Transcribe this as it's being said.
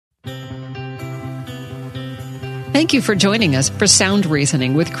Thank you for joining us for Sound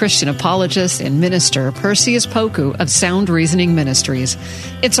Reasoning with Christian apologist and minister Perseus Poku of Sound Reasoning Ministries.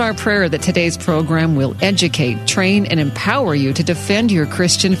 It's our prayer that today's program will educate, train, and empower you to defend your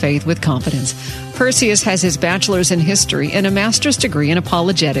Christian faith with confidence. Perseus has his bachelor's in history and a master's degree in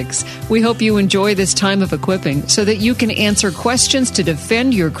apologetics. We hope you enjoy this time of equipping so that you can answer questions to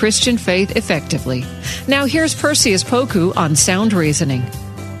defend your Christian faith effectively. Now here's Perseus Poku on Sound Reasoning.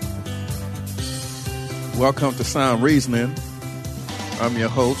 Welcome to Sound Reasoning. I'm your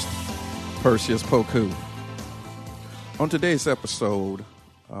host, Perseus Poku. On today's episode,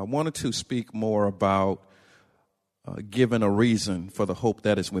 I wanted to speak more about giving a reason for the hope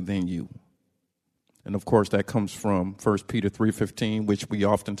that is within you. And of course, that comes from 1 Peter 3:15, which we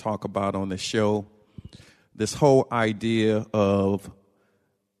often talk about on this show. This whole idea of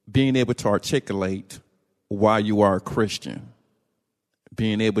being able to articulate why you are a Christian,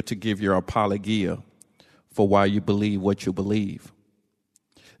 being able to give your apologia for why you believe what you believe.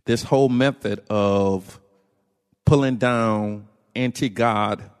 This whole method of pulling down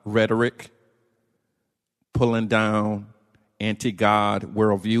anti-God rhetoric, pulling down anti-God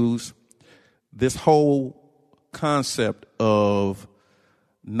worldviews, this whole concept of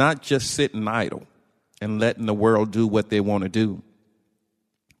not just sitting idle and letting the world do what they want to do,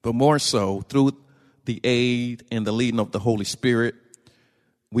 but more so through the aid and the leading of the Holy Spirit,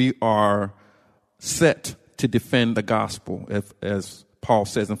 we are set to defend the gospel, as Paul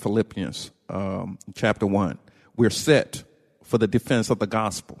says in Philippians chapter 1. We're set for the defense of the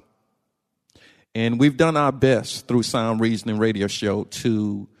gospel. And we've done our best through Sound Reasoning Radio Show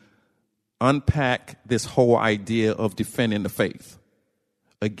to unpack this whole idea of defending the faith.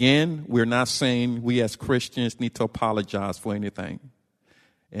 Again, we're not saying we as Christians need to apologize for anything.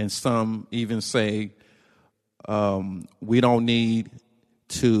 And some even say we don't need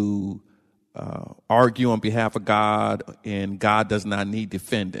to argue on behalf of God, and God does not need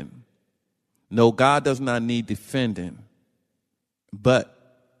defending. No, God does not need defending,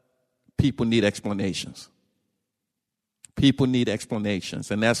 but people need explanations. People need explanations,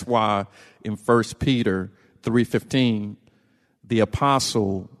 and that's why in 1 Peter 3:15, the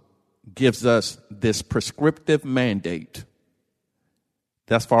apostle gives us this prescriptive mandate.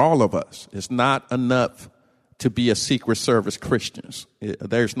 That's for all of us. It's not enough to be a Secret Service Christians.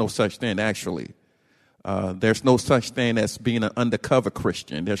 There's no such thing, actually. There's no such thing as being an undercover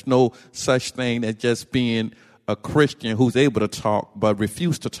Christian. There's no such thing as just being a Christian who's able to talk but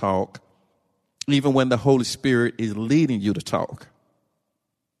refuse to talk, even when the Holy Spirit is leading you to talk.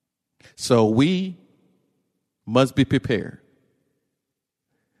 So we must be prepared.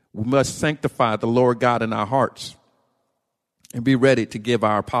 We must sanctify the Lord God in our hearts and be ready to give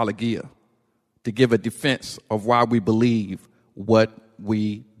our apologia, to give a defense of why we believe what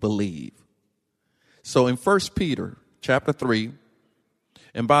we believe. So in 1 Peter chapter 3,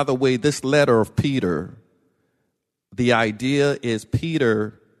 and by the way, this letter of Peter, the idea is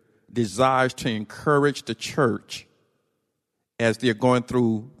Peter desires to encourage the church as they're going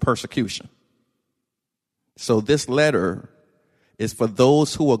through persecution. So this letter is for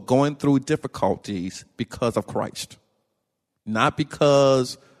those who are going through difficulties because of Christ, not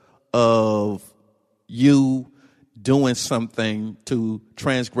because of you doing something to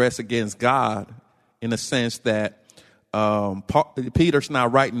transgress against God, in the sense that Peter's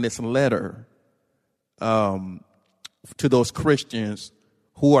not writing this letter to those Christians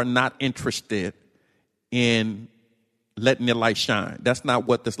who are not interested in letting their light shine. That's not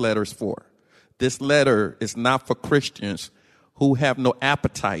what this letter is for. This letter is not for Christians who have no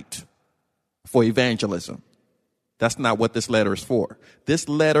appetite for evangelism. That's not what this letter is for. This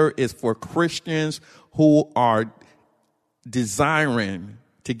letter is for Christians who are desiring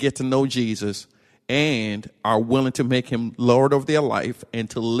to get to know Jesus and are willing to make him Lord of their life and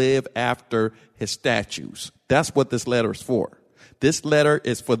to live after his statutes. That's what this letter is for. This letter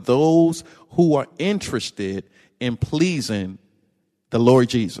is for those who are interested in pleasing the Lord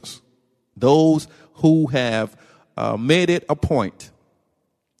Jesus. Those who have made it a point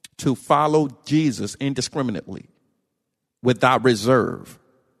to follow Jesus indiscriminately, without reserve.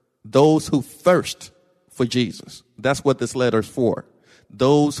 Those who thirst for Jesus. That's what this letter is for.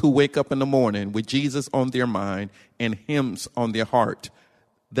 Those who wake up in the morning with Jesus on their mind and hymns on their heart.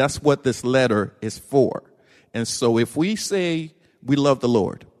 That's what this letter is for. And so if we say we love the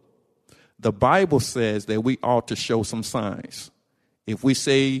Lord, the Bible says that we ought to show some signs. If we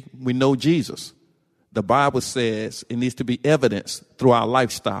say we know Jesus, the Bible says it needs to be evidenced through our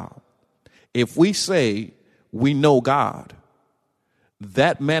lifestyle. If we say we know God,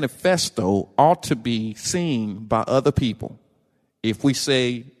 that manifesto ought to be seen by other people. If we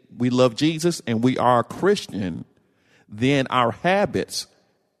say we love Jesus and we are a Christian, then our habits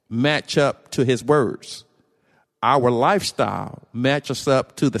match up to his words. Our lifestyle matches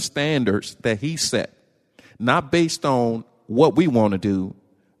up to the standards that he set, not based on what we want to do,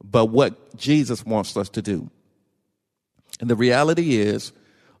 but what Jesus wants us to do. And the reality is,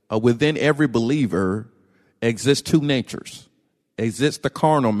 within every believer exists two natures. Exists the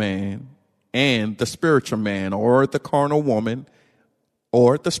carnal man and the spiritual man, or the carnal woman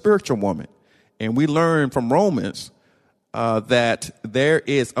or the spiritual woman. And we learn from Romans that there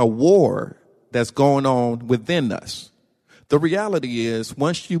is a war that's going on within us. The reality is,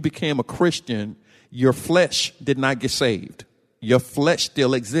 once you became a Christian, your flesh did not get saved. Your flesh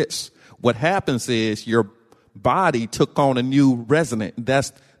still exists. What happens is your body took on a new resident.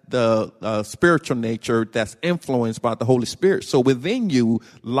 That's the spiritual nature that's influenced by the Holy Spirit. So within you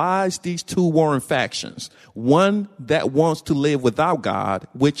lies these two warring factions. One that wants to live without God,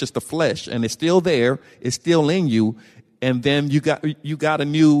 which is the flesh, and it's still there. It's still in you. And then you got a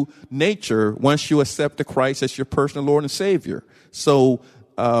new nature once you accepted Christ as your personal Lord and Savior. So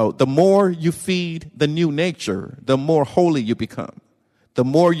the more you feed the new nature, the more holy you become. The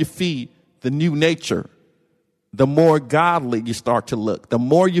more you feed the new nature, the more godly you start to look. The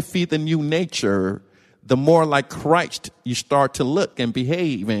more you feed the new nature, the more like Christ you start to look and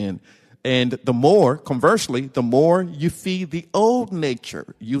behave in. And the more, conversely, the more you feed the old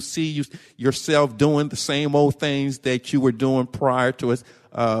nature, you see yourself doing the same old things that you were doing prior to us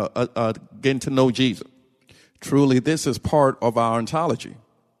getting to know Jesus. Truly, this is part of our ontology,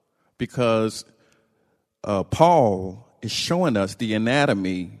 because Paul is showing us the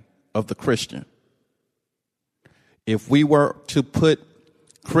anatomy of the Christian. If we were to put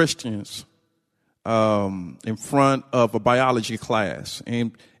Christians in front of a biology class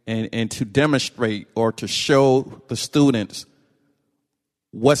and to demonstrate or to show the students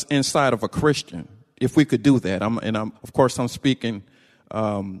what's inside of a Christian, if we could do that, I'm speaking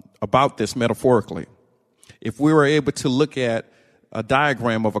about this metaphorically. If we were able to look at a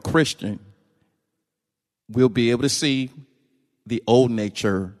diagram of a Christian, we'll be able to see the old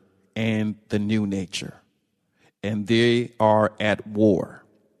nature and the new nature. And they are at war.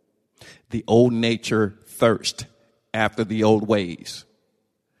 The old nature thirsts after the old ways.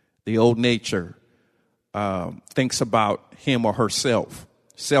 The old nature thinks about him or herself,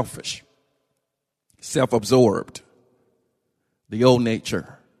 selfish, self-absorbed. The old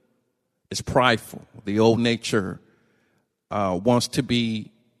nature is prideful. The old nature wants to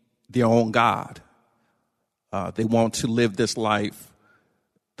be their own God. They want to live this life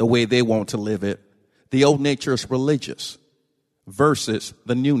the way they want to live it. The old nature is religious versus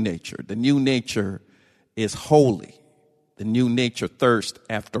the new nature. The new nature is holy. The new nature thirsts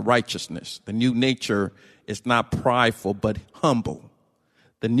after righteousness. The new nature is not prideful, but humble.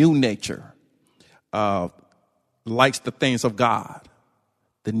 The new nature likes the things of God.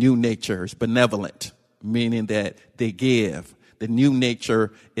 The new nature is benevolent, meaning that they give. The new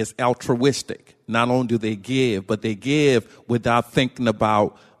nature is altruistic. Not only do they give, but they give without thinking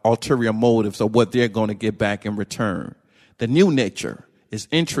about ulterior motives or what they're going to get back in return. The new nature is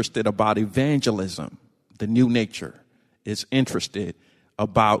interested about evangelism. The new nature is interested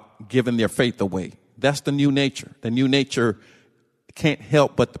about giving their faith away. That's the new nature. The new nature can't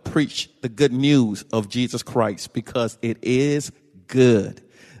help but to preach the good news of Jesus Christ, because it is good.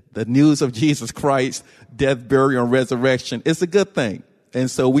 The news of Jesus Christ, death, burial, and resurrection is a good thing. And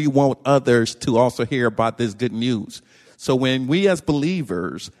so we want others to also hear about this good news. So when we as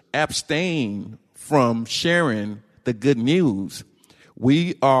believers abstain from sharing the good news,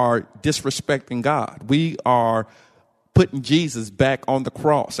 we are disrespecting God. We are putting Jesus back on the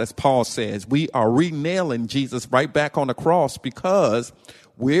cross, as Paul says. We are re-nailing Jesus right back on the cross, because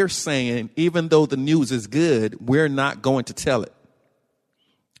we're saying, even though the news is good, we're not going to tell it.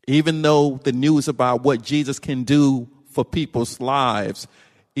 Even though the news about what Jesus can do for people's lives,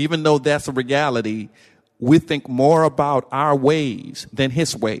 even though that's a reality, we think more about our ways than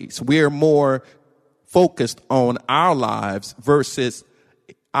his ways. We're more focused on our lives versus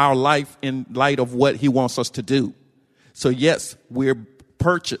our life in light of what he wants us to do. So yes, we're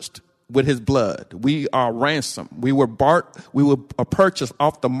purchased with his blood. We are ransomed. We were purchased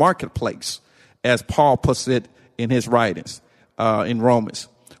off the marketplace, as Paul puts it in his writings in Romans.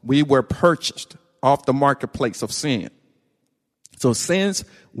 We were purchased off the marketplace of sin. So since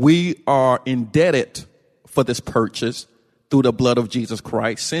we are indebted for this purchase through the blood of Jesus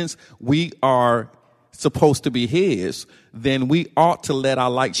Christ, since we are supposed to be his, then we ought to let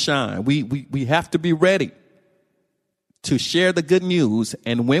our light shine. We have to be ready to share the good news.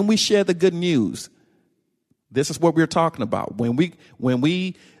 And when we share the good news, This is what we're talking about. When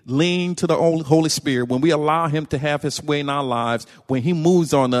we lean to the Holy Spirit, when we allow him to have his way in our lives, when he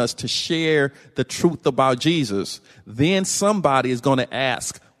moves on us to share the truth about Jesus, then somebody is going to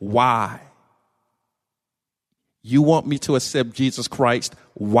ask, why? You want me to accept Jesus Christ?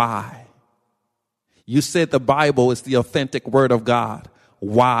 Why? You said the Bible is the authentic word of God.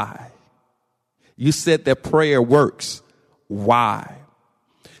 Why? You said that prayer works. Why?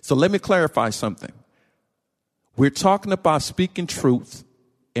 So let me clarify something. We're talking about speaking truth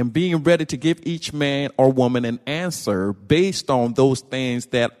and being ready to give each man or woman an answer based on those things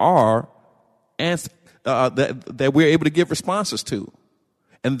that are that we're able to give responses to.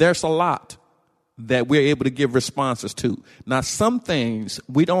 And there's a lot that we're able to give responses to. Now, some things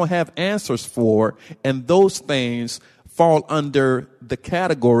we don't have answers for, and those things fall under the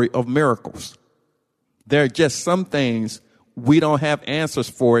category of miracles. There are just some things we don't have answers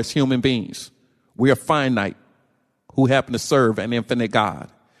for as human beings. We are finite who happen to serve an infinite God.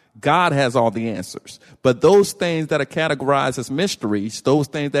 God has all the answers. But those things that are categorized as mysteries, those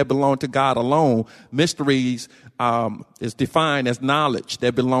things that belong to God alone, mysteries is defined as knowledge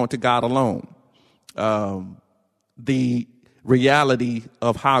that belong to God alone. The reality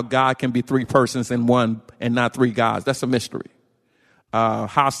of how God can be three persons in one and not three gods, that's a mystery.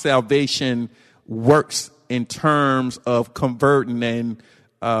 How salvation works in terms of converting and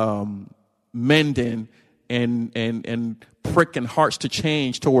mending and pricking hearts to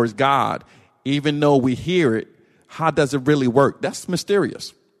change towards God, even though we hear it, how does it really work? That's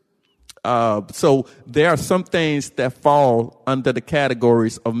mysterious. So there are some things that fall under the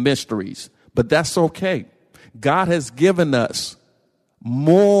categories of mysteries, but that's okay. God has given us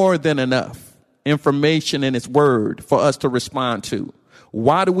more than enough information in his word for us to respond to.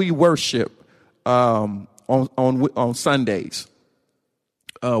 Why do we worship on Sundays?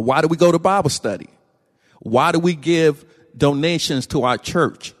 Why do we go to Bible study? Why do we give donations to our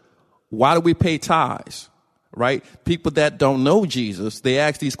church? Why do we pay tithes? Right? People that don't know Jesus, they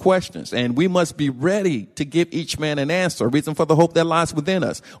ask these questions, and we must be ready to give each man an answer, a reason for the hope that lies within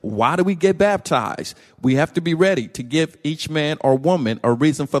us. Why do we get baptized? We have to be ready to give each man or woman a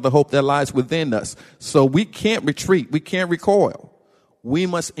reason for the hope that lies within us. So we can't retreat. We can't recoil. We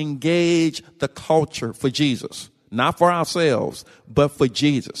must engage the culture for Jesus, not for ourselves, but for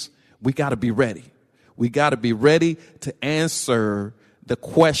Jesus. We got to be ready. We got to be ready to answer the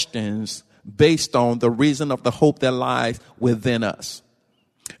questions based on the reason of the hope that lies within us.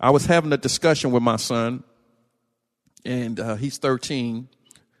 I was having a discussion with my son, and he's 13,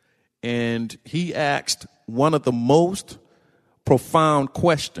 and he asked one of the most profound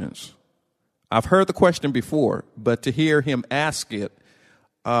questions. I've heard the question before, but to hear him ask it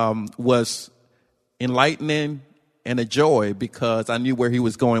was enlightening and a joy, because I knew where he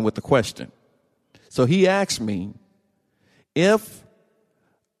was going with the question. So he asked me, if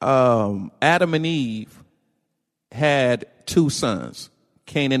Adam and Eve had two sons,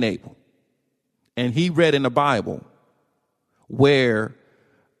 Cain and Abel, and he read in the Bible where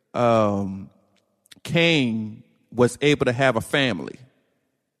Cain was able to have a family.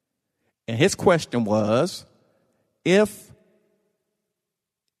 And his question was, if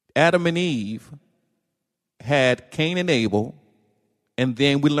Adam and Eve had Cain and Abel, and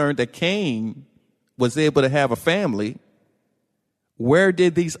then we learned that Cain was able to have a family, where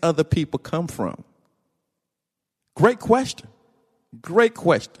did these other people come from? Great question. Great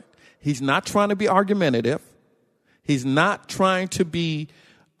question. He's not trying to be argumentative. He's not trying to be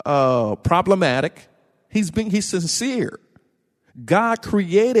problematic. He's sincere. God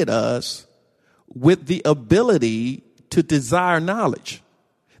created us with the ability to desire knowledge.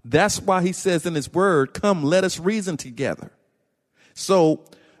 That's why he says in his word, come, let us reason together. So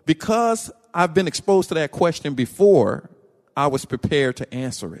because I've been exposed to that question before, I was prepared to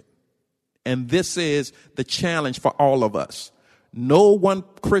answer it. And this is the challenge for all of us. No one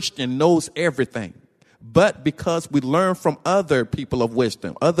Christian knows everything. But because we learn from other people of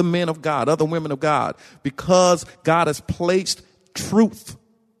wisdom, other men of God, other women of God, because God has placed truth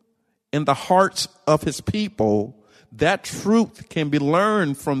in the hearts of his people, that truth can be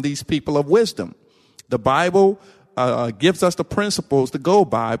learned from these people of wisdom. The Bible gives us the principles to go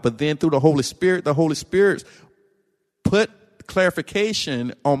by, but then through the Holy Spirit put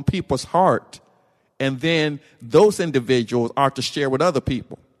clarification on people's heart, and then those individuals are to share with other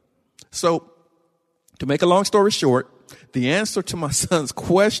people. So, to make a long story short, the answer to my son's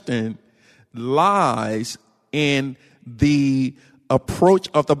question lies in the approach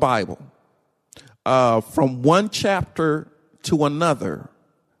of the Bible. From one chapter to another,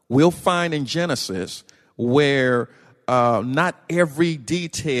 we'll find in Genesis where not every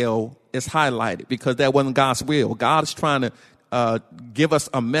detail is highlighted because that wasn't God's will. God is trying to give us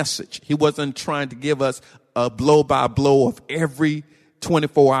a message. He wasn't trying to give us a blow by blow of every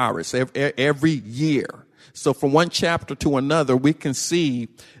 24 hours, every year. So from one chapter to another, we can see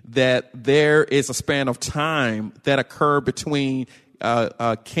that there is a span of time that occurred between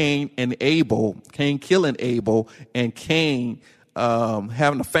Cain and Abel, Cain killing Abel, and Cain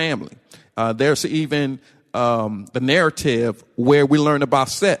having a family. There's even the narrative where we learn about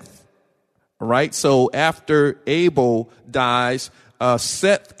Seth. Right? So after Abel dies,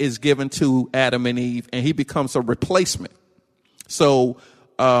 Seth is given to Adam and Eve, and he becomes a replacement. So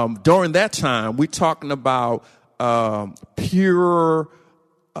during that time, we're talking about pure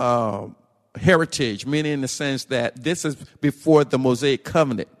heritage, meaning in the sense that this is before the Mosaic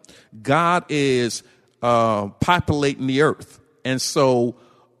covenant. God is populating the earth. And so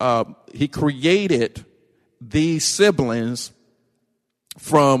he created these siblings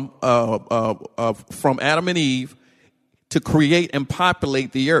from Adam and Eve to create and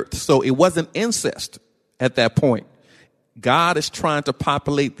populate the earth. So it wasn't incest at that point. God is trying to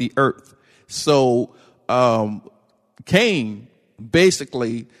populate the earth. So Cain,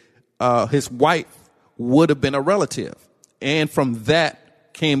 basically, his wife would have been a relative. And from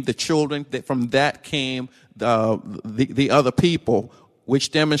that came the children. From that came the other people,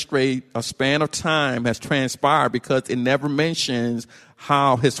 which demonstrate a span of time has transpired because it never mentions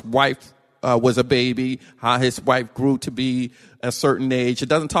how his wife was a baby, how his wife grew to be a certain age. It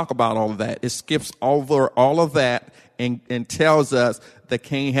doesn't talk about all of that. It skips over all of that and tells us that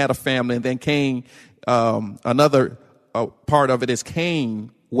Cain had a family. And then Cain, another part of it is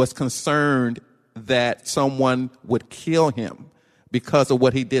Cain was concerned that someone would kill him because of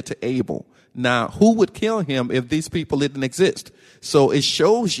what he did to Abel. Now, who would kill him if these people didn't exist? So it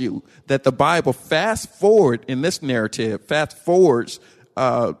shows you that the Bible fast forwards to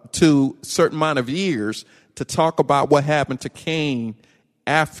a certain amount of years to talk about what happened to Cain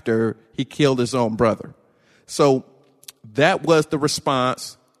after he killed his own brother. So that was the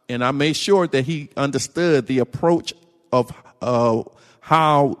response, and I made sure that he understood the approach of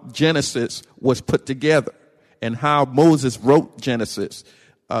how Genesis was put together and how Moses wrote Genesis.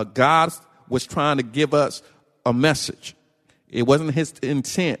 God was trying to give us a message. It wasn't his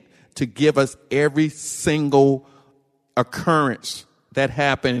intent to give us every single occurrence that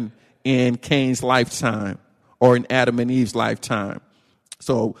happened in Cain's lifetime or in Adam and Eve's lifetime.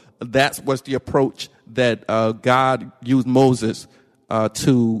 So that was the approach that God used Moses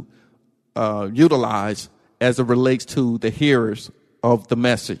to utilize as it relates to the hearers of the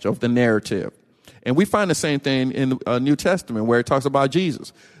message, of the narrative. And we find the same thing in the New Testament where it talks about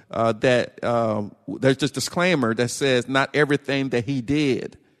Jesus. There's this disclaimer that says not everything that he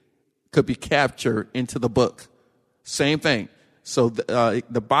did could be captured into the book. Same thing. So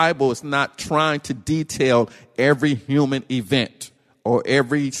the Bible is not trying to detail every human event or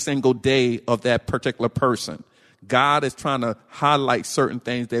every single day of that particular person. God is trying to highlight certain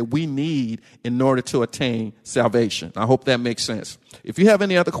things that we need in order to attain salvation. I hope that makes sense. If you have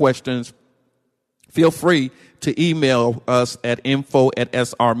any other questions, feel free to email us at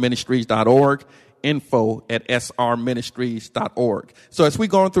info@srministries.org, info@srministries.org. So as we're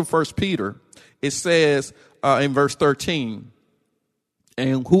going through 1 Peter, it says in verse 13,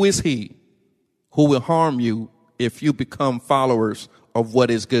 and who is he who will harm you if you become followers of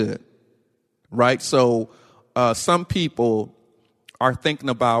what is good? Right? So some people are thinking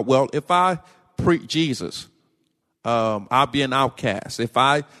about, well, if I preach Jesus, I'll be an outcast. If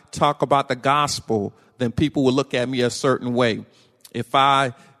I talk about the gospel, then people will look at me a certain way. If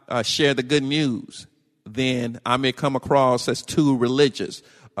I share the good news, then I may come across as too religious.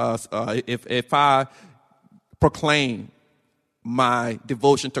 If I proclaim my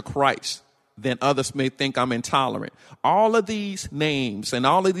devotion to Christ, then others may think I'm intolerant. All of these names and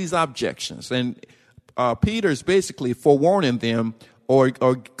all of these objections, and Peter is basically forewarning them or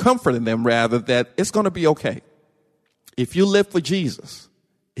comforting them rather that it's going to be okay. If you live for Jesus,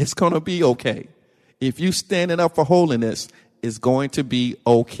 it's going to be okay. If you standing up for holiness, it's going to be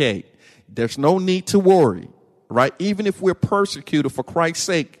okay. There's no need to worry, right? Even if we're persecuted for Christ's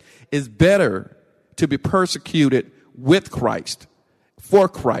sake, it's better to be persecuted with Christ, for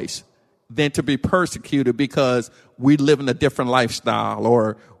Christ, than to be persecuted because we live in a different lifestyle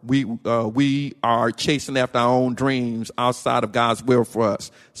or we are chasing after our own dreams outside of God's will for us.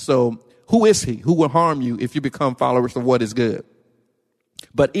 So who is he who will harm you if you become followers of what is good?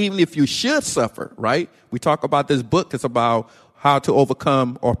 But even if you should suffer, right? We talk about this book. It's about how to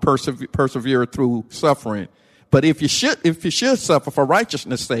overcome or persevere through suffering. But if you should suffer for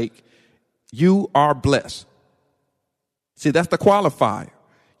righteousness' sake, you are blessed. See, that's the qualifier.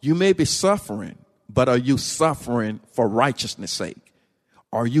 You may be suffering, but are you suffering for righteousness' sake?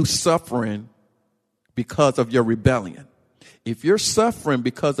 Are you suffering because of your rebellion? If you're suffering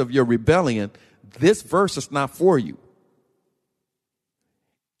because of your rebellion, this verse is not for you.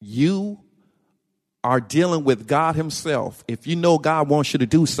 You are dealing with God himself. If you know God wants you to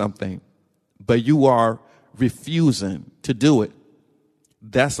do something, but you are refusing to do it,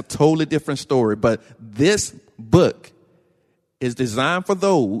 that's a totally different story. But this book is designed for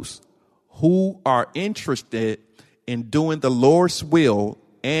those who are interested in doing the Lord's will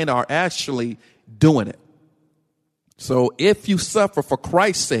and are actually doing it. So if you suffer for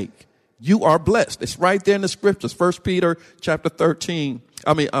Christ's sake, you are blessed. It's right there in the scriptures. 1 Peter chapter 3,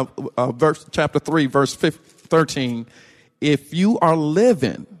 verse 13. If you are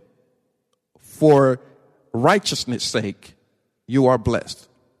living for righteousness' sake, you are blessed.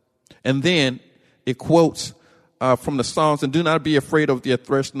 And then it quotes from the Psalms, and do not be afraid of their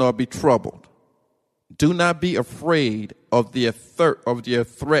threats, nor be troubled. Do not be afraid of their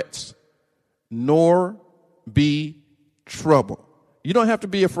threats, nor be troubled. You don't have to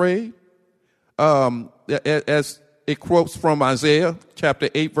be afraid. As it quotes from Isaiah chapter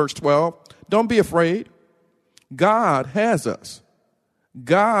 8, verse 12, don't be afraid. God has us.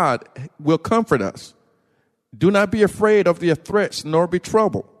 God will comfort us. Do not be afraid of their threats, nor be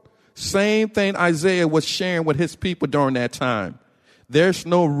troubled. Same thing Isaiah was sharing with his people during that time. There's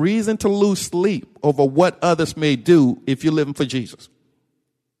no reason to lose sleep over what others may do if you're living for Jesus.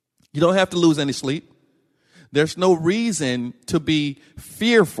 You don't have to lose any sleep. There's no reason to be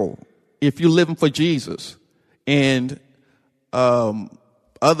fearful if you're living for Jesus and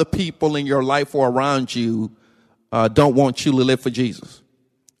other people in your life or around you don't want you to live for Jesus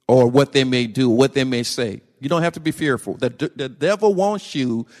or what they may do, what they may say. You don't have to be fearful. The devil wants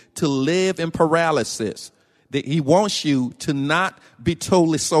you to live in paralysis. He wants you to not be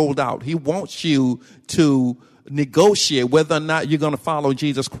totally sold out. He wants you to negotiate whether or not you're going to follow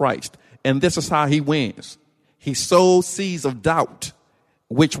Jesus Christ. And this is how he wins. He sows seeds of doubt,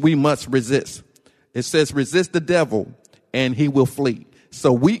 which we must resist. It says, resist the devil and he will flee.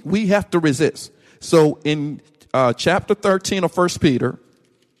 So we have to resist. So in chapter 13 of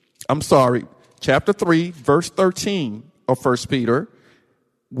chapter 3, verse 13 of 1 Peter,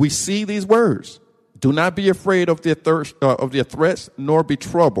 we see these words. Do not be afraid of their threats, nor be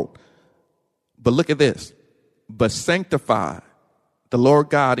troubled. But look at this. But sanctify the Lord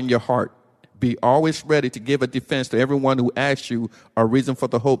God in your heart. Be always ready to give a defense to everyone who asks you a reason for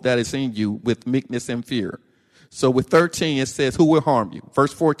the hope that is in you with meekness and fear. So with 13, it says, who will harm you?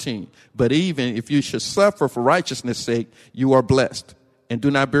 Verse 14, but even if you should suffer for righteousness' sake, you are blessed. And do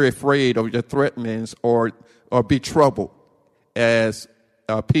not be afraid of your threatenings or be troubled, as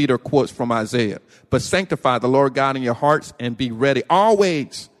Peter quotes from Isaiah. But sanctify the Lord God in your hearts and be ready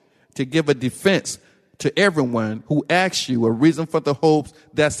always to give a defense to everyone who asks you a reason for the hopes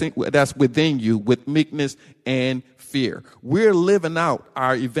that's within you with meekness and fear. We're living out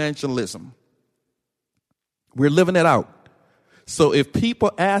our evangelism. We're living it out. So if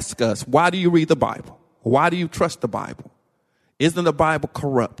people ask us, why do you read the Bible? Why do you trust the Bible? Isn't the Bible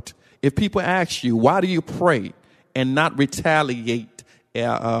corrupt? If people ask you, why do you pray and not retaliate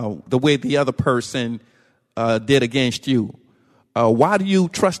the way the other person did against you? Why do you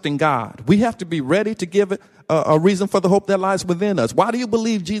trust in God? We have to be ready to give a reason for the hope that lies within us. Why do you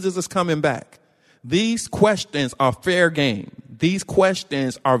believe Jesus is coming back? These questions are fair game. These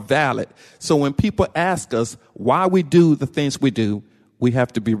questions are valid. So when people ask us why we do the things we do, we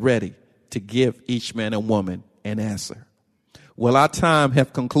have to be ready to give each man and woman an answer. Well, our time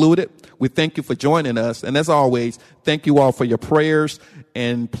have concluded. We thank you for joining us. And as always, thank you all for your prayers.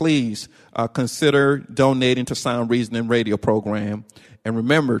 And please consider donating to Sound Reasoning Radio program. And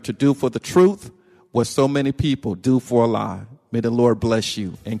remember to do for the truth what so many people do for a lie. May the Lord bless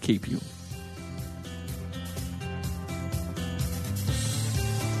you and keep you.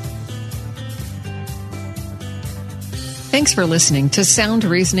 Thanks for listening to Sound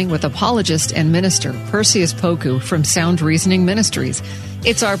Reasoning with apologist and minister Perseus Poku from Sound Reasoning Ministries.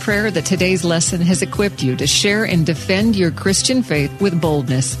 It's our prayer that today's lesson has equipped you to share and defend your Christian faith with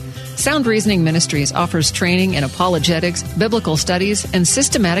boldness. Sound Reasoning Ministries offers training in apologetics, biblical studies, and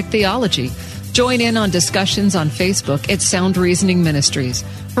systematic theology. Join in on discussions on Facebook at Sound Reasoning Ministries.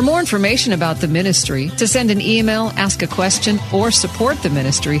 For more information about the ministry, to send an email, ask a question, or support the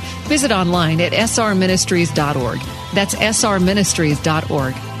ministry, visit online at srministries.org. That's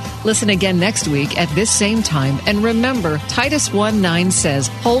srministries.org. Listen again next week at this same time, and remember, Titus 1:9 says,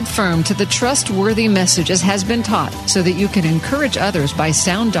 "Hold firm to the trustworthy message as has been taught, so that you can encourage others by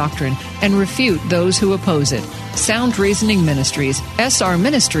sound doctrine and refute those who oppose it." Sound Reasoning Ministries,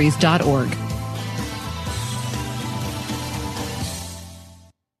 srministries.org.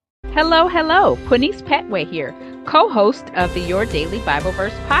 Hello, Punice Petway here, co-host of the Your Daily Bible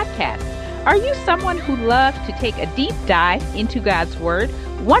Verse podcast. Are you someone who loves to take a deep dive into God's Word,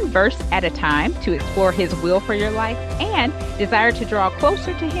 one verse at a time, to explore His will for your life and desire to draw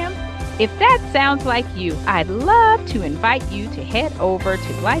closer to Him? If that sounds like you, I'd love to invite you to head over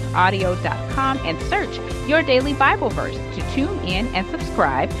to lifeaudio.com and search Your Daily Bible Verse to tune in and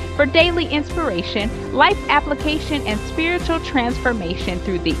subscribe for daily inspiration, life application, and spiritual transformation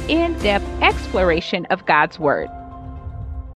through the in-depth exploration of God's Word.